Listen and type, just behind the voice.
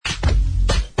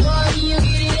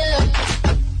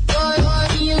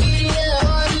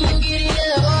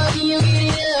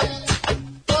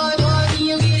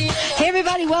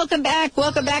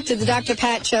welcome back to the Dr.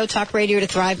 Pat Show, Talk Radio to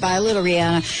Thrive by Little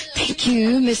Rihanna. Thank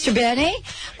you, Mr. Benny.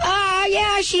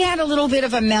 Yeah, she had a little bit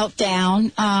of a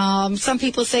meltdown. Some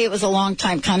people say it was a long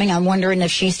time coming. I'm wondering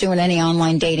if she's doing any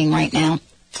online dating right now.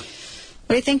 What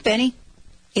do you think, Benny?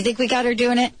 You think we got her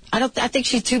doing it? I think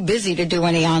she's too busy to do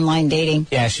any online dating.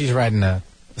 Yeah, she's riding the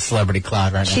celebrity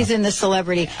cloud right now. She's in the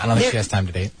celebrity. I don't think she has time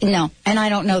to date. No, and I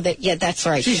don't know that. Yeah, that's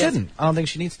right. She shouldn't. I don't think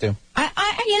she needs to. I'm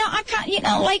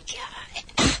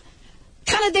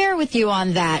kind of there with you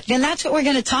on that. And that's what we're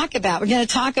going to talk about. We're going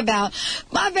to talk about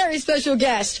my very special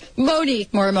guest,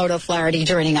 Monique Morimoto-Flaherty,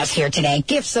 joining us here today.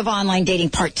 Gifts of Online Dating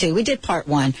Part 2. We did Part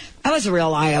 1. That was a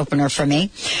real eye-opener for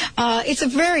me. It's a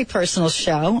very personal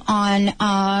show on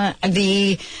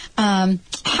the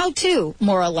how-to,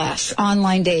 more or less,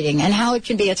 online dating and how it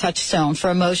can be a touchstone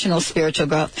for emotional, spiritual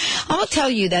growth. I'll tell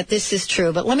you that this is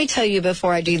true, but let me tell you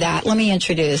before I do that, let me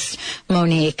introduce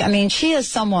Monique. I mean, she is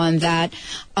someone that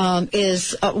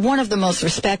is one of the most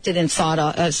respected and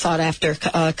sought-after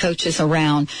coaches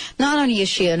around. Not only is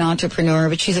she an entrepreneur,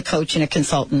 but she's a coach and a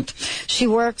consultant. She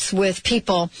works with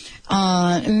people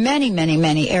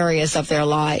many areas of their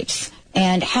lives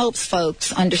and helps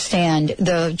folks understand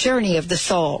the journey of the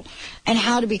soul and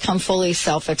how to become fully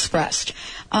self-expressed.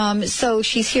 So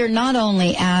she's here not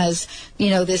only as,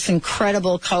 this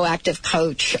incredible coactive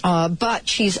coach, but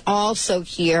she's also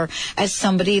here as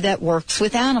somebody that works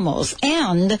with animals.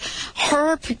 And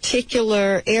her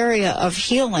particular area of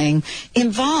healing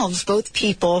involves both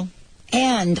people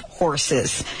and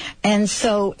horses. And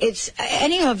so it's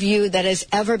any of you that has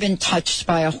ever been touched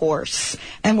by a horse.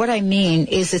 And what I mean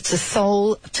is it's a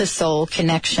soul-to-soul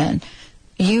connection.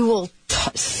 You will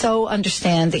so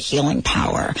understand the healing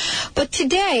power. But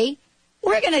today,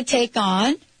 we're going to take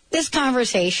on this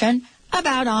conversation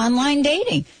about online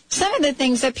dating. Some of the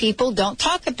things that people don't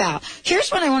talk about. Here's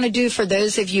what I want to do for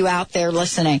those of you out there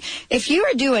listening. If you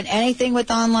are doing anything with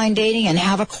online dating and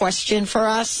have a question for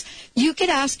us, you could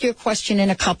ask your question in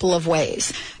a couple of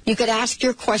ways. You could ask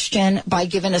your question by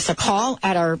giving us a call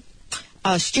at our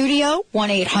studio,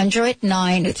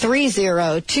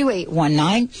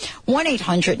 1-800-930-2819,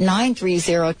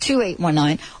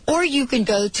 1-800-930-2819, or you can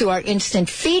go to our instant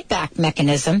feedback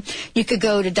mechanism. You could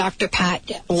go to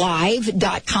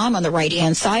drpatlive.com on the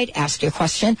right-hand side, ask your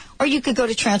question, or you could go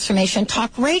to Transformation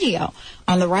Talk Radio.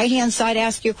 On the right-hand side,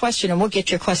 ask your question, and we'll get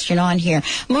your question on here.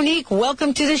 Monique,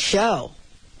 welcome to the show.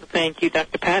 Thank you,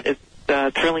 Dr. Pat. It's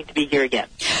thrilling to be here again.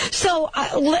 So,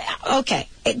 okay,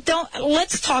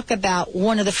 let's talk about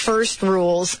one of the first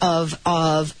rules of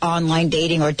online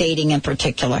dating or dating in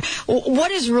particular.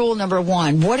 What is rule number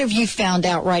 1? What have you found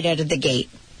out right out of the gate?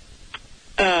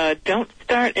 Don't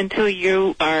start until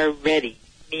you are ready,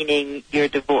 meaning you're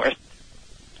divorced.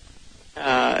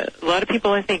 A lot of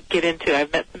people, I think, get into.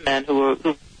 I've met some men who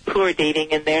are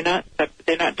dating and they're not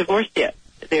divorced yet.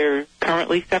 They're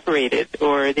currently separated,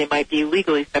 or they might be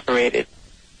legally separated.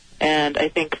 And I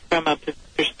think from a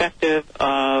perspective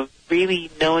of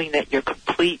really knowing that you're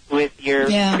complete with your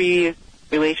previous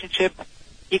relationship,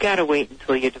 you got to wait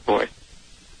until you're divorced.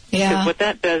 Yeah. Because what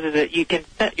that does is that you can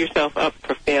set yourself up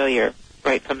for failure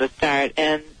right from the start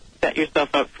and set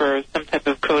yourself up for some type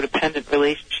of codependent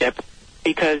relationship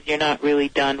because you're not really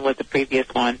done with the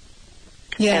previous one.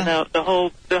 Yeah. And the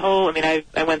whole. I mean,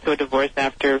 I went through a divorce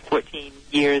after 14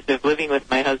 years of living with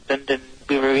my husband, and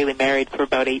we were really married for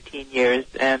about 18 years.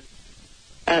 And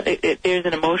there's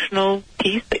an emotional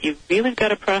piece that you really got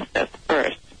to process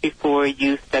first before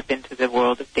you step into the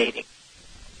world of dating.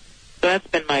 So that's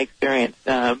been my experience,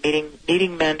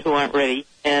 meeting men who aren't ready,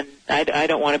 and I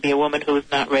don't want to be a woman who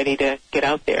is not ready to get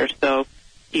out there. So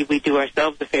we do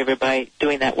ourselves a favor by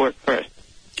doing that work first.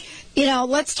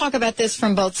 Let's talk about this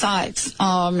from both sides.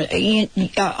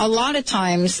 A lot of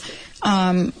times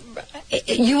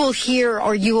you will hear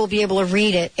or you will be able to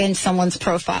read it in someone's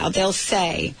profile. They'll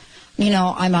say,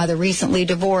 I'm either recently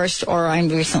divorced or I'm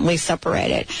recently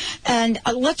separated. And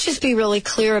let's just be really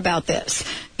clear about this.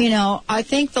 I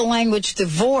think the language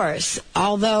divorce,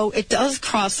 although it does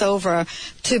cross over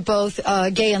to both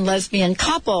gay and lesbian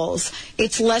couples,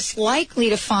 it's less likely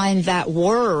to find that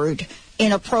word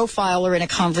in a profile or in a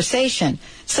conversation.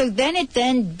 So then it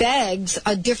begs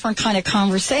a different kind of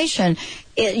conversation.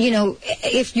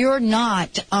 If you're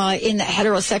not in the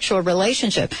heterosexual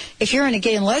relationship, if you're in a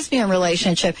gay and lesbian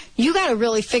relationship, you got to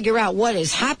really figure out what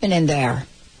is happening there.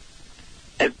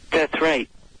 That's right.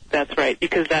 That's right,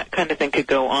 because that kind of thing could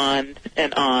go on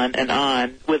and on and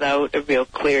on without a real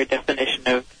clear definition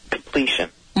of completion.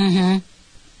 Mm-hmm.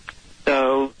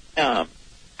 So,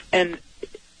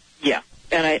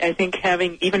 And I think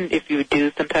even if you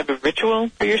do some type of ritual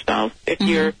for yourself, if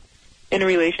you're in a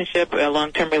relationship, a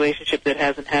long-term relationship that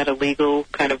hasn't had a legal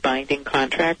kind of binding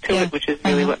contract to it, which is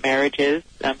really what marriage is.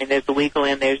 I mean, there's the legal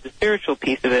and there's the spiritual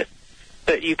piece of it.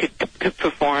 But you could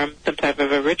perform some type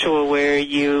of a ritual where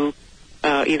you,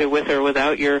 either with or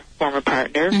without your former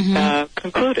partner,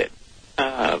 conclude it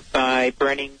by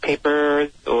burning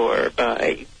papers or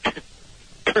by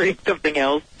burning something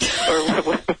else or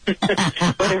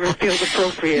whatever feels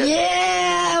appropriate.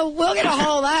 Yeah, we're going to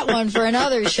hold that one for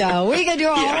another show. We can do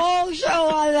a whole show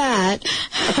on that.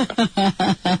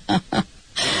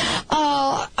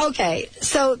 Okay,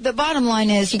 so the bottom line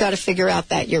is you got to figure out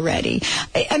that you're ready.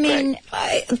 I mean,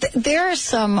 there are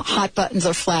some hot buttons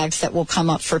or flags that will come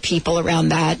up for people around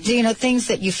that. You know, things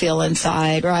that you feel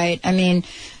inside, right? I mean,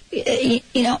 you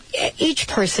know, each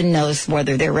person knows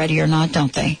whether they're ready or not,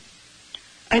 don't they?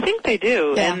 I think they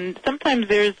do, and sometimes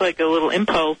there's like a little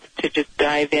impulse to just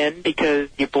dive in because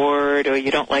you're bored or you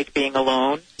don't like being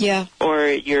alone, or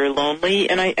you're lonely,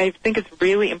 and I think it's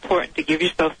really important to give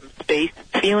yourself some space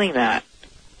feeling that,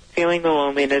 feeling the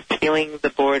loneliness, feeling the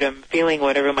boredom, feeling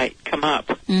whatever might come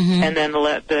up, and then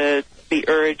let the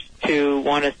urge to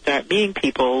want to start meeting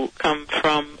people come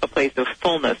from a place of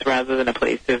fullness rather than a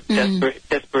place of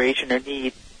desperation or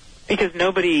need. Because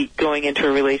nobody going into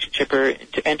a relationship or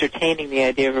entertaining the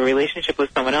idea of a relationship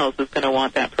with someone else is going to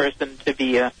want that person to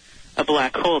be a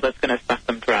black hole that's going to suck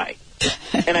them dry.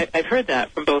 And I've heard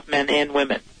that from both men and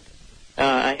women.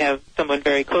 I have someone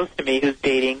very close to me who's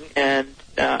dating, and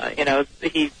you know,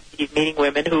 he's meeting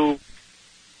women who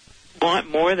want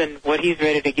more than what he's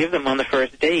ready to give them on the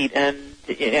first date, and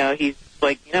you know, he's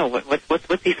like, you know,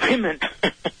 what's these women?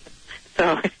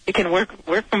 So it can work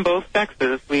from both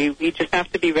sexes. We just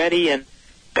have to be ready and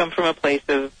come from a place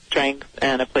of strength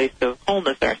and a place of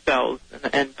wholeness ourselves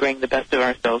and bring the best of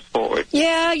ourselves forward.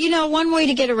 Yeah, you know, one way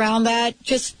to get around that,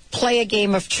 just play a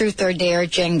game of truth or dare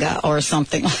Jenga or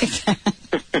something like that.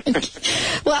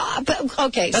 Well, but,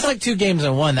 okay. That's like two games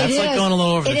in one. That's like going a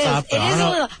little over the top.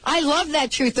 I love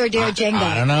that truth or dare Jenga.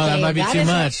 I don't know. That might be too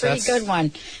much. That's a pretty good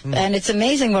one. And it's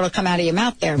amazing what will come out of your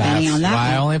mouth there, Benny, on that one.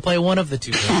 I only play one of the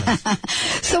two games.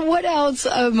 So what else,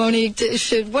 Monique,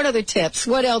 what other tips?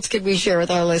 What else could we share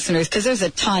with our listeners? Because there's a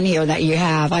ton here that you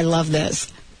have. I love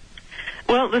this.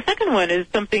 Well, the second one is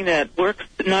something that works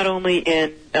not only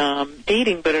in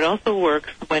dating, but it also works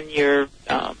when you're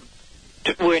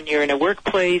in a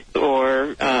workplace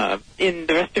or in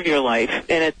the rest of your life,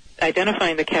 and it's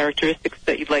identifying the characteristics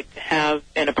that you'd like to have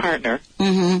in a partner,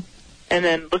 and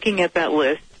then looking at that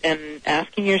list and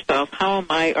asking yourself, how am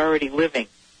I already living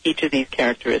each of these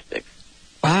characteristics?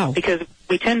 Wow. Because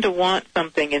we tend to want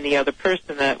something in the other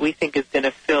person that we think is going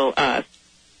to fill us,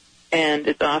 and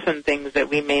it's often things that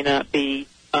we may not be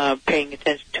paying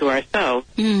attention to ourselves,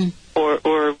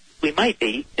 or we might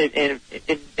be, and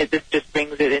this just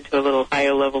brings it into a little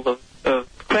higher level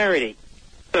of clarity.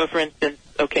 So, for instance,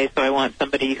 okay, so I want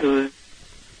somebody who's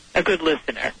a good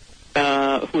listener,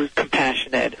 who's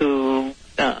compassionate, who's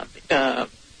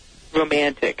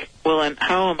romantic. Well, and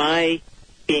how am I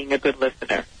being a good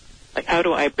listener? Like, how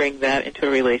do I bring that into a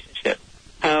relationship?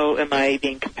 How am I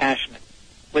being compassionate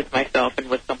with myself and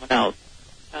with someone else?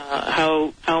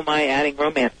 How am I adding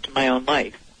romance to my own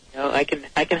life? You know, I can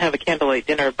have a candlelight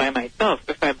dinner by myself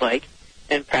if I'd like,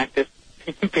 and practice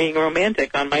being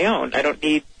romantic on my own. I don't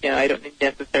need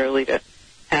necessarily to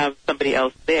have somebody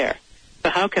else there. So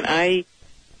how can I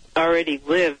already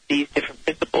live these different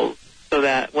principles so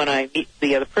that when I meet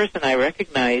the other person, I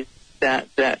recognize that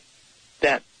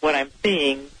what I'm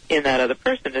seeing in that other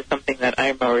person is something that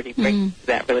I'm already bringing to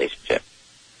that relationship.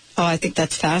 Oh, I think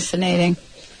that's fascinating.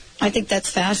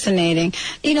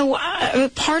 You know,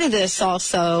 part of this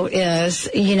also is,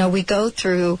 you know, we go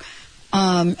through,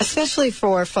 especially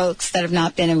for folks that have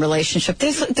not been in relationship,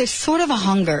 there's sort of a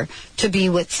hunger to be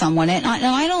with someone. And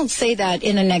I don't say that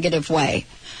in a negative way.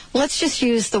 Let's just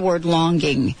use the word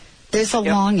longing. There's a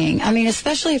longing. I mean,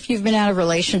 especially if you've been out of a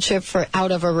relationship for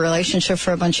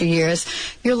a bunch of years,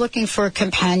 you're looking for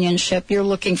companionship, you're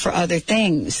looking for other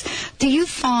things. Do you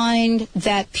find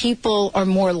that people are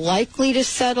more likely to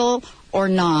settle or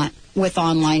not with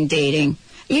online dating?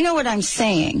 You know what I'm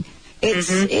saying? It's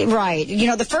right. You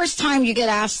know, the first time you get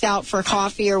asked out for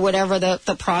coffee or whatever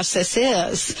the process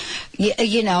is,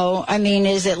 you know, I mean,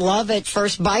 is it love at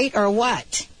first bite or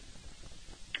what?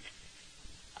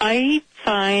 I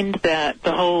find that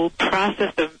the whole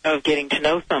process of getting to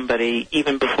know somebody,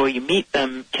 even before you meet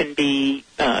them, can be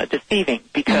deceiving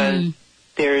because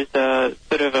there's a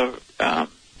sort of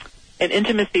an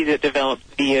intimacy that develops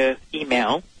via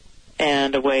email,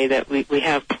 and a way that we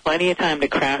have plenty of time to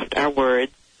craft our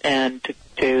words and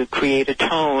to create a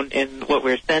tone in what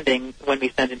we're sending when we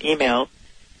send an email.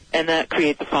 and that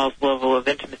creates a false level of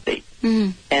intimacy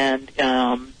and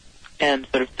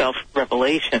sort of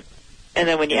self-revelation. And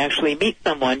then when you actually meet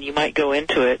someone, you might go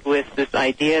into it with this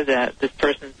idea that this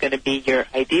person's going to be your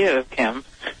idea of him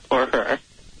or her,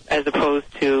 as opposed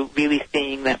to really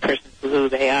seeing that person for who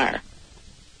they are.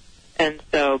 And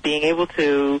so being able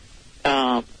to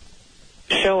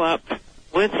show up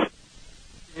with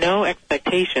no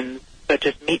expectations, but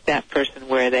just meet that person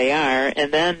where they are,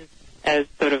 and then as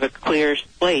sort of a clear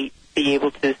slate, be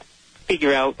able to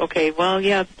figure out, okay, well,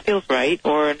 yeah, this feels right,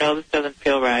 or no, this doesn't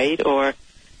feel right, or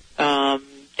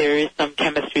there is some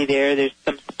chemistry there, there's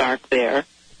some spark there,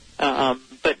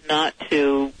 but not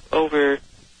to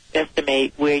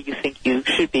overestimate where you think you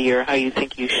should be or how you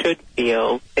think you should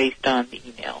feel based on the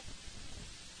email.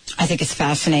 I think it's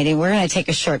fascinating. We're going to take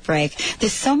a short break.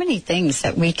 There's so many things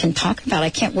that we can talk about. I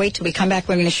can't wait till we come back.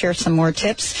 We're going to share some more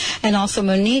tips. And also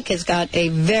Monique has got a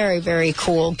very, very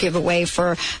cool giveaway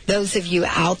for those of you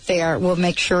out there. We'll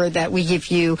make sure that we give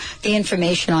you the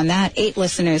information on that. 8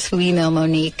 listeners who email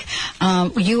Monique,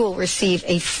 you will receive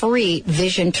a free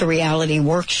Vision to Reality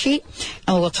worksheet.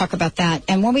 And we'll talk about that.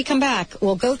 And when we come back,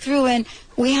 we'll go through and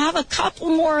we have a couple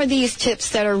more of these tips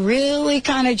that are really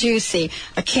kind of juicy.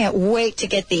 I can't wait to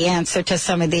get the answer to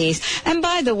some of these. And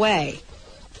by the way,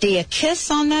 do you kiss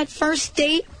on that first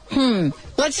date?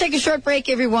 Let's take a short break,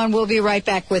 everyone. We'll be right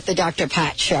back with the Dr.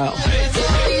 Pat Show.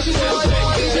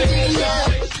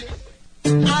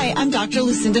 Hi, I'm Dr.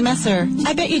 Lucinda Messer.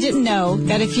 I bet you didn't know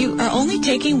that if you are only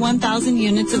taking 1,000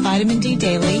 units of vitamin D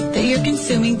daily, that you're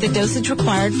consuming the dosage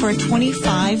required for a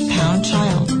 25-pound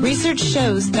child. Research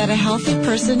shows that a healthy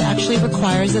person actually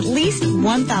requires at least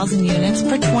 1,000 units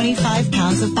per 25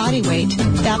 pounds of body weight.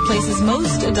 That places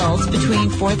most adults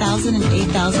between 4,000 and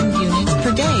 8,000 units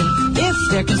per day, if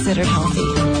they're considered healthy.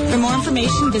 For more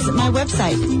information, visit my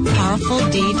website,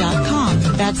 powerfuld.com.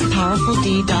 That's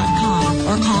powerfuld.com.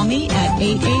 Or call me at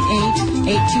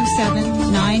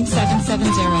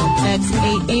 888-827-9770. That's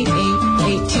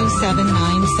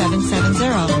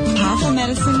 888-827-9770. Powerful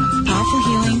medicine, powerful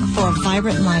healing for a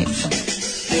vibrant life.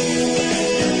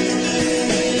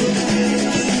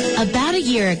 About a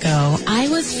year ago, I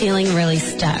was feeling really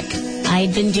stuck.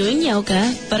 I'd been doing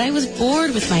yoga, but I was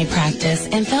bored with my practice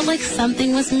and felt like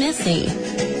something was missing.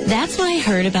 That's when I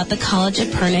heard about the College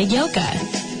of Purna Yoga.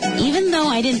 Even though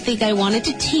I didn't think I wanted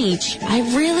to teach, I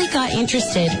really got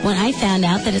interested when I found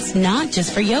out that it's not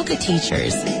just for yoga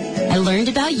teachers. I learned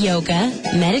about yoga,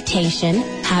 meditation,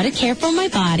 how to care for my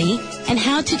body, and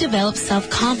how to develop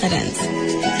self-confidence.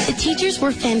 The teachers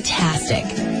were fantastic.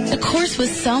 The course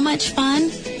was so much fun,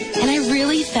 and I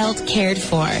really felt cared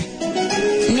for.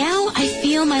 Now I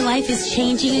feel my life is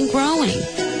changing and growing.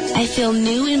 I feel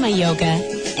new in my yoga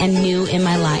and new in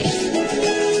my life.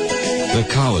 The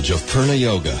College of Purna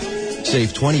Yoga.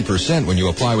 Save 20% when you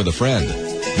apply with a friend.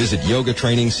 Visit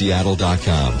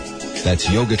yogatrainingseattle.com. That's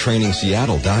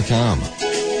yogatrainingseattle.com.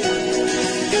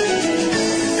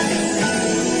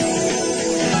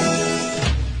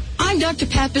 I'm Dr.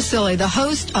 Pat Basile, the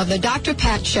host of the Dr.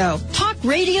 Pat Show. Talk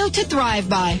radio to thrive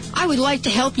by. I would like to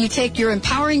help you take your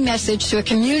empowering message to a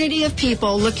community of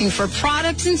people looking for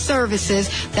products and services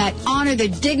that honor the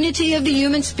dignity of the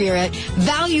human spirit,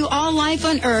 value all life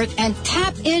on earth, and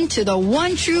tap into the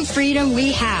one true freedom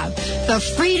we have, the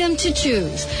freedom to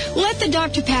choose. Let the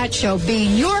Dr. Pat Show be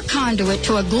your conduit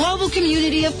to a global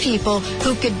community of people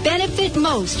who could benefit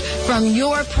most from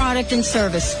your product and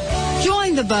service.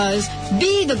 Join the buzz,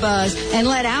 be the buzz, and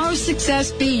let our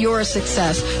success be your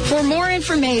success. For more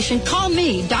information, call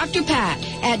me, Dr. Pat,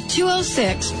 at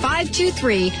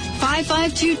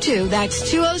 206-523-5522. That's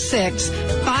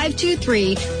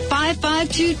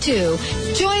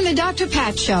 206-523-5522. Join the Dr.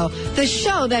 Pat Show, the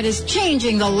show that is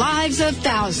changing the lives of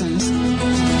thousands.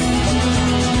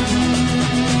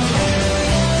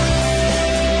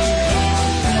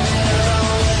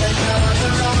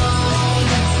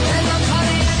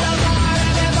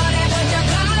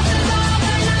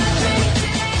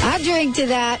 To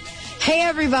that. Hey,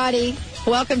 everybody.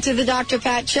 Welcome to the Dr.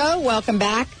 Pat Show. Welcome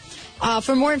back.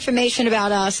 For more information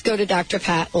about us, go to Dr.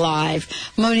 Pat Live.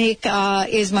 Monique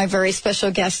is my very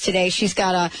special guest today. She's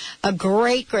got a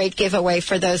great, great giveaway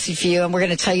for those of you, and we're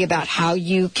going to tell you about how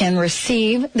you can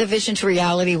receive the Vision to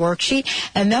Reality worksheet,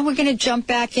 and then we're going to jump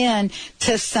back in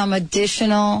to some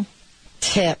additional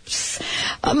tips.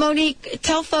 Monique,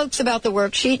 tell folks about the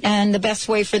worksheet and the best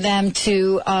way for them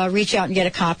to reach out and get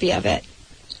a copy of it.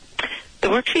 The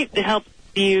worksheet helps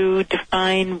you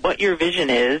define what your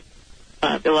vision is.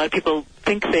 A lot of people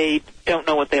think they don't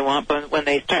know what they want, but when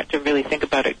they start to really think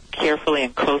about it carefully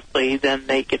and closely, then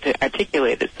they get to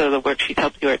articulate it. So the worksheet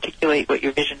helps you articulate what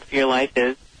your vision for your life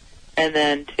is, and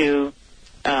then to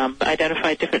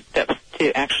identify different steps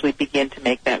to actually begin to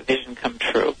make that vision come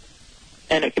true.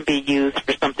 And it can be used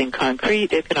for something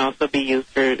concrete. It can also be used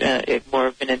for more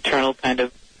of an internal kind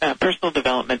of personal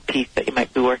development piece that you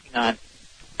might be working on.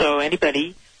 So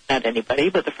anybody, not anybody,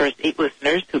 but the first 8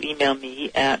 listeners who email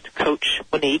me at Coach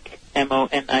Monique,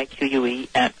 MONIQUE,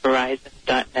 at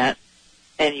Verizon.net,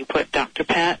 and you put Dr.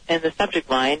 Pat in the subject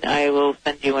line, I will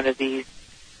send you one of these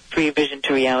free Vision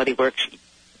to Reality worksheets.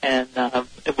 And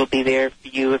it will be there for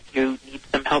you if you need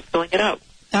some help filling it out.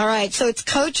 All right, so it's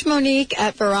Coach Monique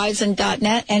at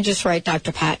Verizon.net, and just write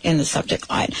Dr. Pat in the subject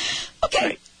line. Okay,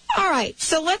 right. All right,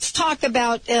 so let's talk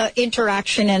about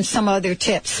interaction and some other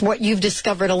tips, what you've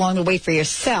discovered along the way for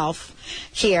yourself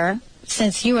here,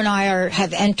 since you and I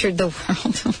have entered the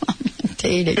world of online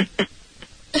dating.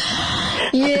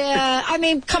 Yeah, I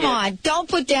mean, come on, don't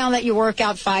put down that you work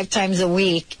out 5 times a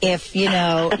week if, you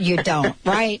don't,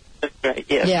 right? That's right,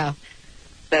 yes. Yeah.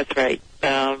 That's right.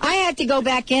 I had to go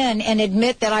back in and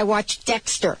admit that I watched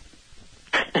Dexter.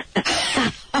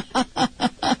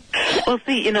 Well,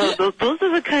 see, those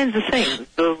are the kinds of things,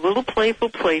 those little playful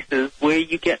places where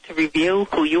you get to reveal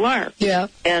who you are. Yeah.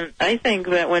 And I think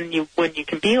that when you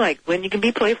can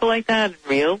be playful like that and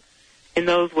real in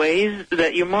those ways,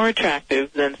 that you're more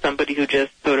attractive than somebody who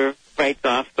just sort of writes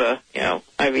off I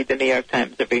read the New York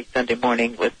Times every Sunday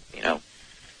morning with,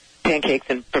 pancakes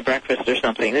and for breakfast or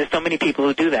something. There's so many people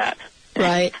who do that.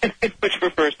 Right. Which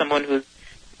prefer someone who's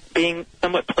being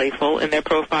somewhat playful in their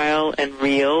profile and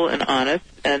real and honest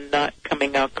and not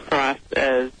coming across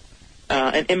as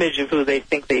an image of who they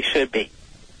think they should be.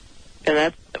 And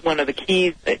that's one of the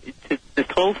keys to this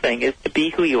whole thing, is to be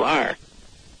who you are.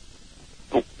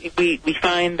 We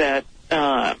find that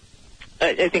I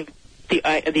think the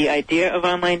idea of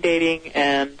online dating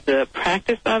and the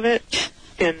practice of it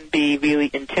can be really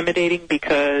intimidating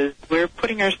because we're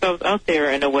putting ourselves out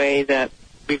there in a way that's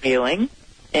revealing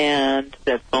and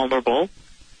that's vulnerable,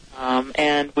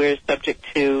 and we're subject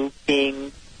to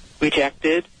being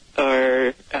rejected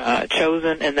or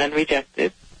chosen and then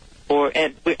rejected,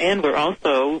 and we're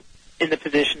also in the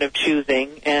position of choosing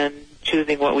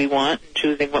what we want and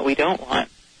choosing what we don't want.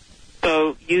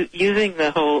 So using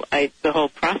the whole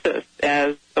process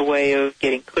as a way of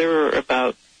getting clearer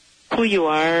about who you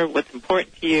are, what's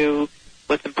important to you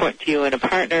in a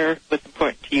partner, what's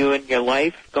important to you in your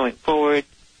life going forward,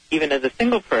 even as a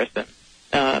single person,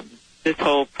 this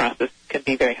whole process can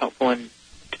be very helpful in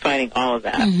defining all of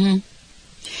that. Mm-hmm.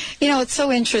 It's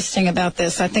so interesting about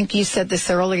this. I think you said this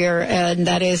earlier, and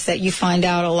that is that you find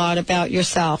out a lot about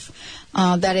yourself.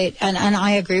 And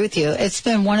I agree with you. It's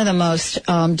been one of the most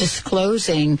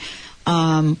disclosing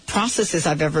processes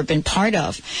I've ever been part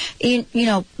of.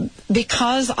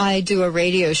 Because I do a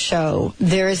radio show,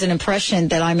 there is an impression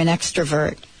that I'm an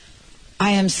extrovert.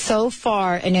 I am so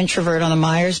far an introvert on the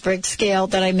Myers-Briggs scale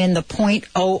that I'm in the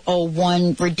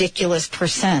 0.001 ridiculous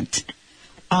 %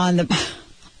 on the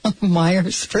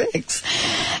Myers-Briggs.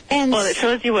 And well, it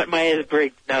shows you what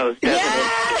Myers-Briggs knows,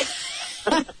 doesn't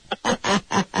it?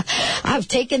 I've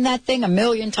taken that thing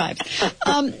 1,000,000 times.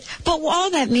 But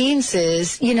all that means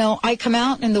is, I come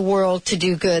out in the world to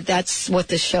do good. That's what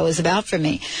this show is about for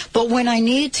me. But when I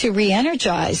need to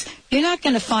re-energize, you're not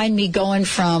going to find me going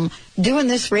from doing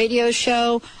this radio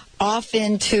show off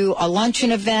into a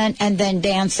luncheon event and then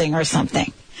dancing or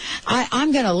something.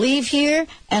 I'm going to leave here,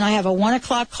 and I have a 1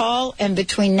 o'clock call, and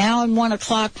between now and 1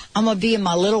 o'clock, I'm going to be in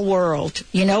my little world.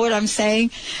 You know what I'm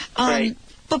saying? Right.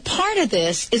 But part of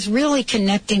this is really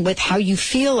connecting with how you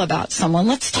feel about someone.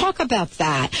 Let's talk about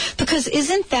that, because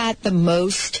isn't that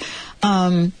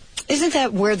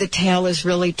where the tale is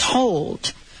really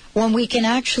told? When we can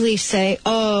actually say,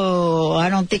 oh, I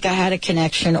don't think I had a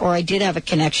connection, or I did have a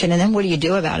connection, and then what do you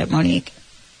do about it, Monique?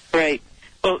 Right.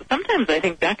 Well, sometimes I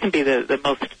think that can be the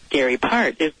most scary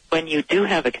part, is when you do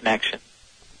have a connection.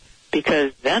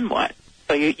 Because then what?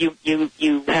 So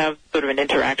you have sort of an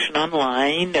interaction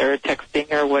online or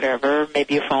texting or whatever,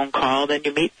 maybe a phone call, then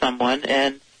you meet someone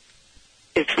and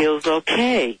it feels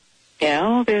okay.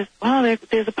 There's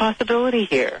a possibility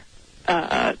here.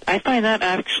 I find that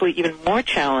actually even more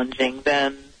challenging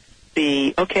than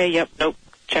the, okay, yep, nope,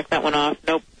 check that one off,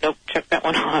 nope, check that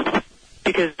one off.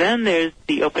 Because then there's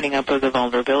the opening up of the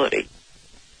vulnerability.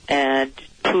 And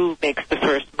who makes the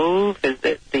first move? Is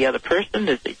it the other person?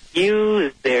 Is it you?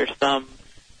 Is there some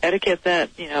etiquette that,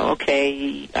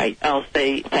 okay, I'll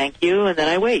say thank you, and then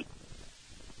I wait.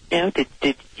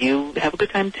 Did you have a good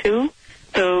time too?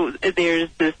 So there's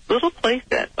this little place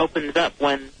that opens up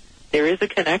when there is a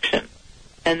connection.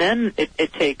 And then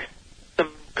it takes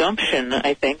some gumption,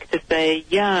 I think, to say,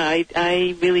 yeah,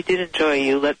 I really did enjoy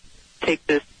you. Let's take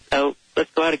this out.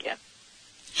 Let's go out again.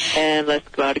 and let's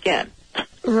go out again.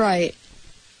 Right.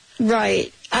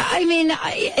 I mean,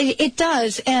 it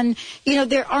does, and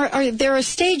there are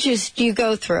stages you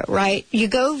go through, right?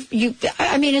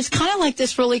 I mean, it's kind of like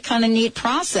this really kind of neat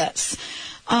process.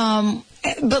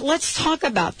 But let's talk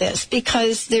about this,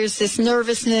 because there's this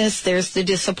nervousness, there's the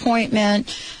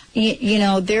disappointment.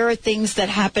 There are things that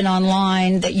happen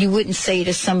online that you wouldn't say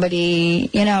to somebody,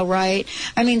 right?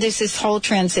 I mean, there's this whole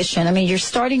transition. I mean, you're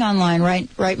starting online,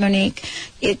 right, Monique?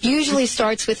 It usually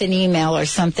starts with an email or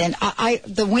something.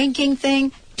 The winking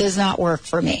thing does not work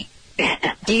for me.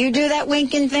 Do you do that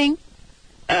winking thing?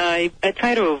 I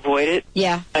try to avoid it.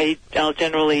 Yeah. I'll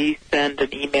generally send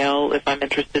an email if I'm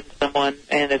interested in someone,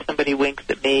 and if somebody winks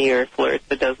at me or flirts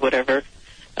or does whatever,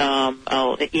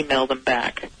 I'll email them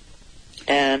back.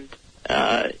 And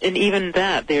even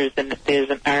that, there's an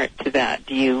art to that.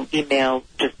 Do you email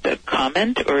just a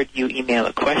comment, or do you email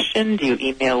a question? Do you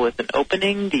email with an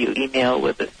opening? Do you email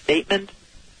with a statement?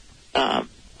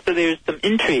 So there's some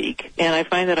intrigue, and I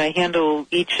find that I handle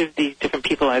each of these different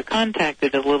people I've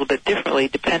contacted a little bit differently,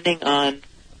 depending on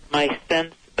my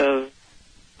sense of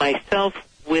myself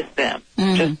with them,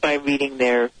 just by reading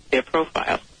their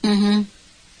profile. Mm-hmm.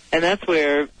 And that's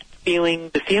where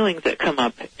the feelings that come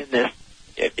up in this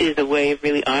is a way of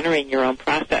really honoring your own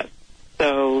process.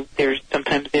 So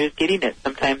sometimes there's giddiness,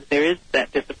 sometimes there is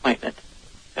that disappointment.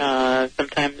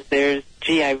 Sometimes there's,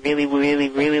 gee, I really, really,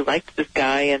 really liked this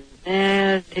guy,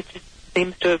 and it just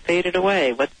seems to have faded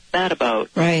away. What's that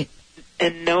about? Right.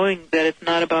 And knowing that it's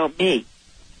not about me.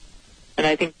 And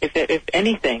I think if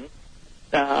anything,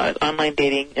 online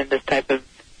dating in this type of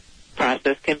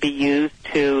process can be used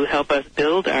to help us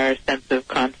build our sense of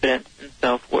confidence and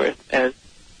self-worth as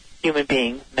human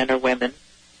beings, men or women.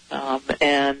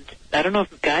 And I don't know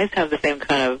if guys have the same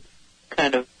kind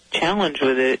of challenge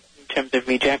with it in terms of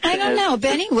rejection. I don't know.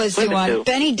 Benny was the one.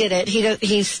 Benny did it. He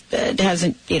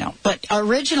hasn't, but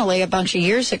originally a bunch of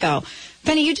years ago.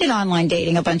 Benny, you did online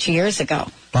dating a bunch of years ago,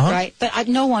 right? But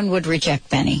no one would reject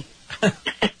Benny.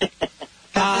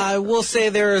 I will say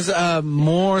there's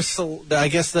more, I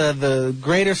guess the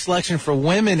greater selection for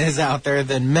women is out there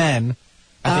than men.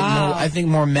 I think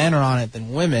more men are on it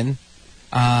than women.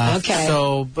 Okay.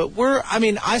 So, but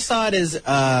I saw it as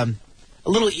a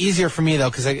little easier for me,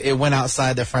 though, because it went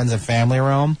outside the friends and family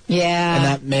realm. Yeah. And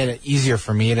that made it easier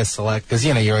for me to select, because,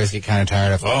 you always get kind of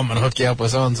tired of, I'm going to hook you up with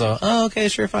so-and-so. Oh, okay,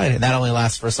 sure, fine. And that only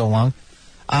lasts for so long.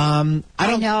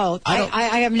 I know.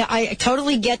 I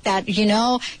totally get that.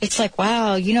 It's like,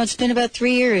 wow, it's been about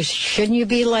 3 years. Shouldn't you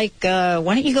be like, why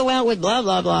don't you go out with blah,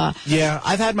 blah, blah? Yeah,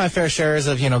 I've had my fair shares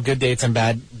of, good dates and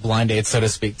bad blind dates, so to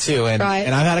speak, too. And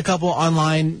I've had a couple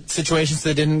online situations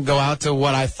that didn't go out to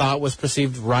what I thought was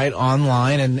perceived right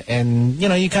online. And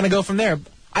you kind of go from there.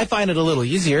 I find it a little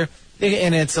easier,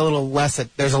 and it's a little less,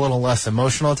 there's a little less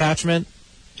emotional attachment.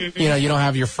 Mm-hmm. You don't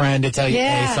have your friend to tell you,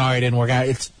 hey, sorry, it didn't work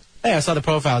out. Hey, I saw the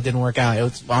profile, it didn't work out.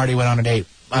 It already went on a date.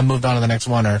 I moved on to the next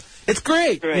one. Or it's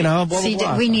great, blah, blah, See,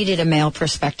 blah. We needed a male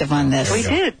perspective on this. We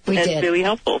did. That's really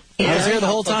helpful. I was here the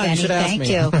whole time. Benny, you should ask thank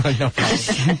me. you. No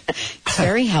problem.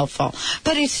 Very helpful.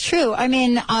 But it's true. I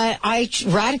mean, I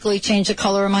radically changed the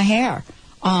color of my hair.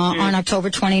 On October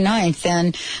 29th,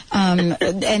 and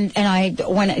I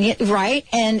went right.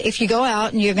 And if you go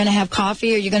out and you're going to have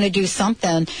coffee or you're going to do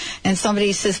something, and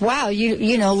somebody says, "Wow,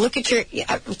 you know, look at your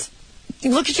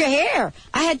hair,"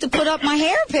 I had to put up my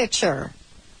hair picture.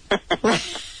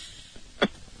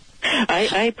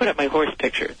 I put up my horse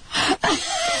pictures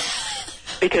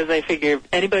because I figure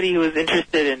anybody who is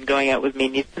interested in going out with me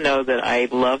needs to know that I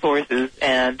love horses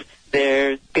and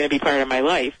they're going to be part of my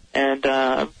life. And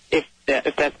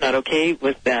if that's not okay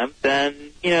with them,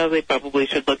 then, they probably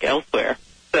should look elsewhere.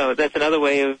 So that's another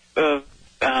way of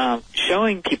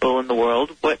showing people in the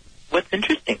world what's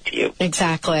interesting to you.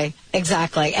 Exactly. And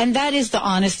that is the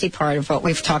honesty part of what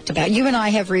we've talked about. You and I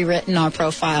have rewritten our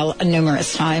profile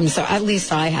numerous times, or at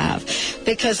least I have,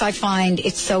 because I find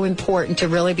it's so important to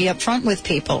really be upfront with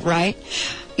people, right?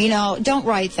 Don't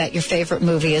write that your favorite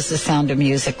movie is The Sound of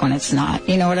Music when it's not.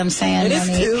 You know what I'm saying, It Monique?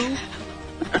 is too.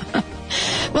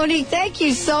 Monique, thank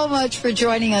you so much for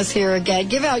joining us here again.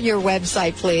 Give out your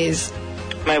website, please.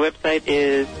 My website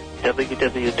is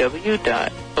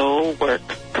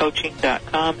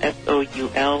www.soulworkscoaching.com,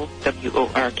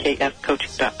 SOULWORKS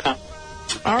coaching.com.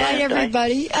 All right,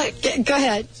 everybody. Go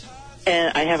ahead.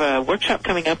 And I have a workshop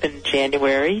coming up in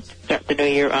January to start the new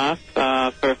year off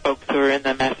for folks who are in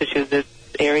the Massachusetts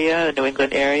area, the New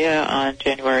England area, on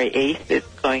January 8th. It's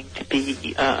going to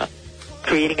be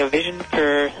creating a vision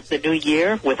for the new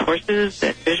year with horses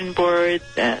and vision boards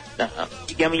and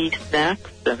yummy snacks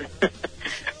and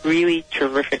really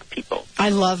terrific people. I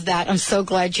love that. I'm so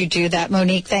glad you do that,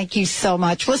 Monique. Thank you so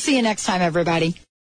much. We'll see you next time, everybody.